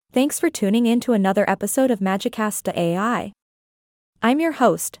Thanks for tuning in to another episode of Magicasta AI. I'm your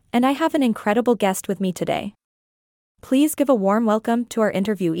host, and I have an incredible guest with me today. Please give a warm welcome to our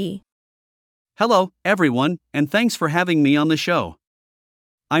interviewee. Hello, everyone, and thanks for having me on the show.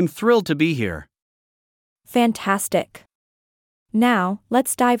 I'm thrilled to be here. Fantastic. Now,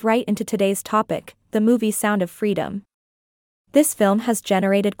 let's dive right into today's topic, the movie Sound of Freedom. This film has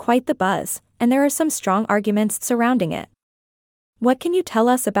generated quite the buzz, and there are some strong arguments surrounding it. What can you tell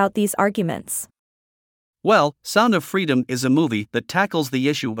us about these arguments? Well, Sound of Freedom is a movie that tackles the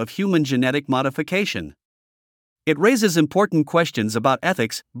issue of human genetic modification. It raises important questions about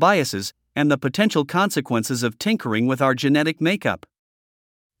ethics, biases, and the potential consequences of tinkering with our genetic makeup.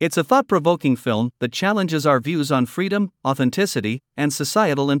 It's a thought-provoking film that challenges our views on freedom, authenticity, and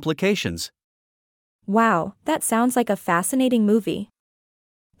societal implications. Wow, that sounds like a fascinating movie.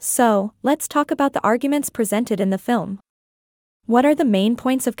 So, let's talk about the arguments presented in the film. What are the main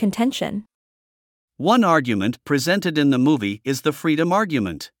points of contention? One argument presented in the movie is the freedom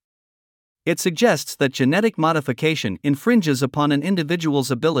argument. It suggests that genetic modification infringes upon an individual's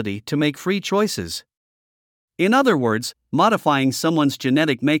ability to make free choices. In other words, modifying someone's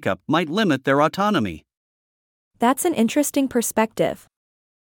genetic makeup might limit their autonomy. That's an interesting perspective.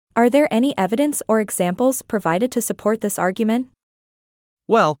 Are there any evidence or examples provided to support this argument?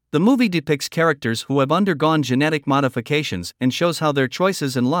 Well, the movie depicts characters who have undergone genetic modifications and shows how their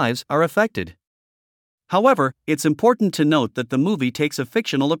choices and lives are affected. However, it's important to note that the movie takes a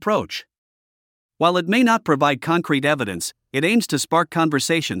fictional approach. While it may not provide concrete evidence, it aims to spark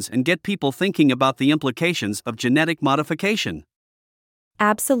conversations and get people thinking about the implications of genetic modification.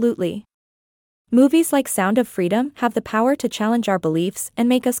 Absolutely. Movies like Sound of Freedom have the power to challenge our beliefs and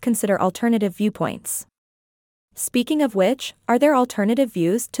make us consider alternative viewpoints. Speaking of which, are there alternative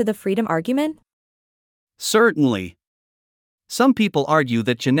views to the freedom argument? Certainly. Some people argue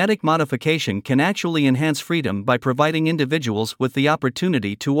that genetic modification can actually enhance freedom by providing individuals with the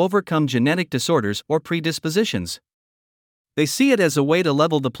opportunity to overcome genetic disorders or predispositions. They see it as a way to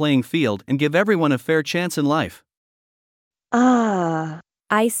level the playing field and give everyone a fair chance in life. I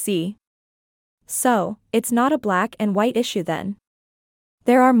see. So, it's not a black and white issue then.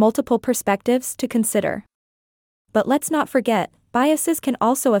 There are multiple perspectives to consider. But let's not forget, biases can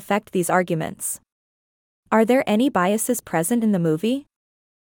also affect these arguments. Are there any biases present in the movie?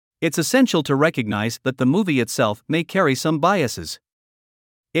 It's essential to recognize that the movie itself may carry some biases.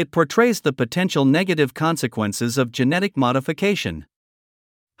 It portrays the potential negative consequences of genetic modification.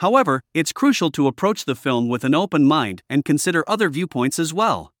 However, it's crucial to approach the film with an open mind and consider other viewpoints as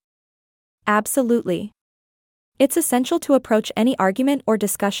well. Absolutely. It's essential to approach any argument or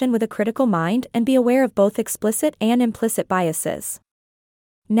discussion with a critical mind and be aware of both explicit and implicit biases.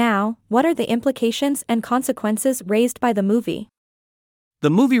 Now, what are the implications and consequences raised by the movie? The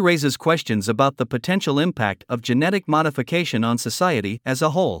movie raises questions about the potential impact of genetic modification on society as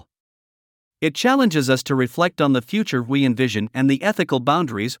a whole. It challenges us to reflect on the future we envision and the ethical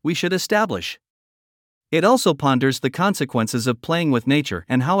boundaries we should establish. It also ponders the consequences of playing with nature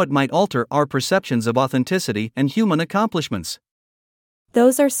and how it might alter our perceptions of authenticity and human accomplishments.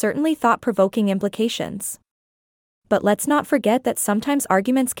 Those are certainly thought-provoking implications. But let's not forget that sometimes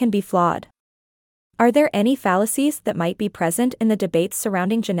arguments can be flawed. Are there any fallacies that might be present in the debates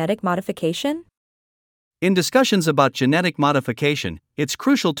surrounding genetic modification? In discussions about genetic modification, it's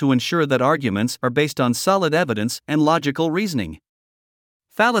crucial to ensure that arguments are based on solid evidence and logical reasoning.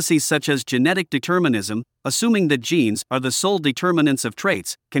 Fallacies such as genetic determinism, assuming that genes are the sole determinants of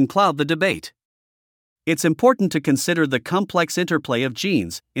traits, can cloud the debate. It's important to consider the complex interplay of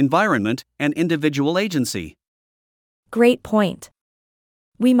genes, environment, and individual agency. Great point.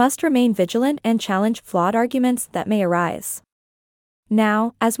 We must remain vigilant and challenge flawed arguments that may arise.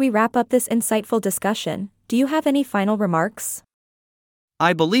 Now, as we wrap up this insightful discussion, do you have any final remarks?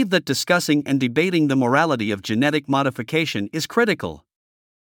 I believe that discussing and debating the morality of genetic modification is critical.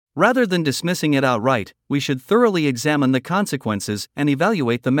 Rather than dismissing it outright, we should thoroughly examine the consequences and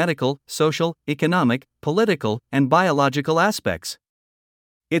evaluate the medical, social, economic, political, and biological aspects.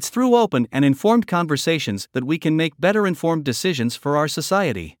 It's through open and informed conversations that we can make better informed decisions for our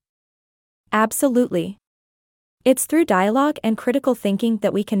society. Absolutely. It's through dialogue and critical thinking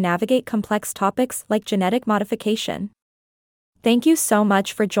that we can navigate complex topics like genetic modification. Thank you so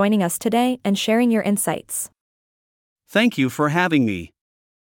much for joining us today and sharing your insights. Thank you for having me.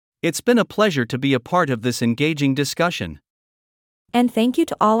 It's been a pleasure to be a part of this engaging discussion. And thank you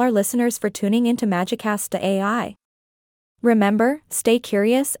to all our listeners for tuning into Magicasta AI. Remember, stay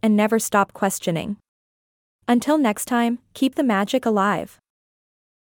curious and never stop questioning. Until next time, keep the magic alive.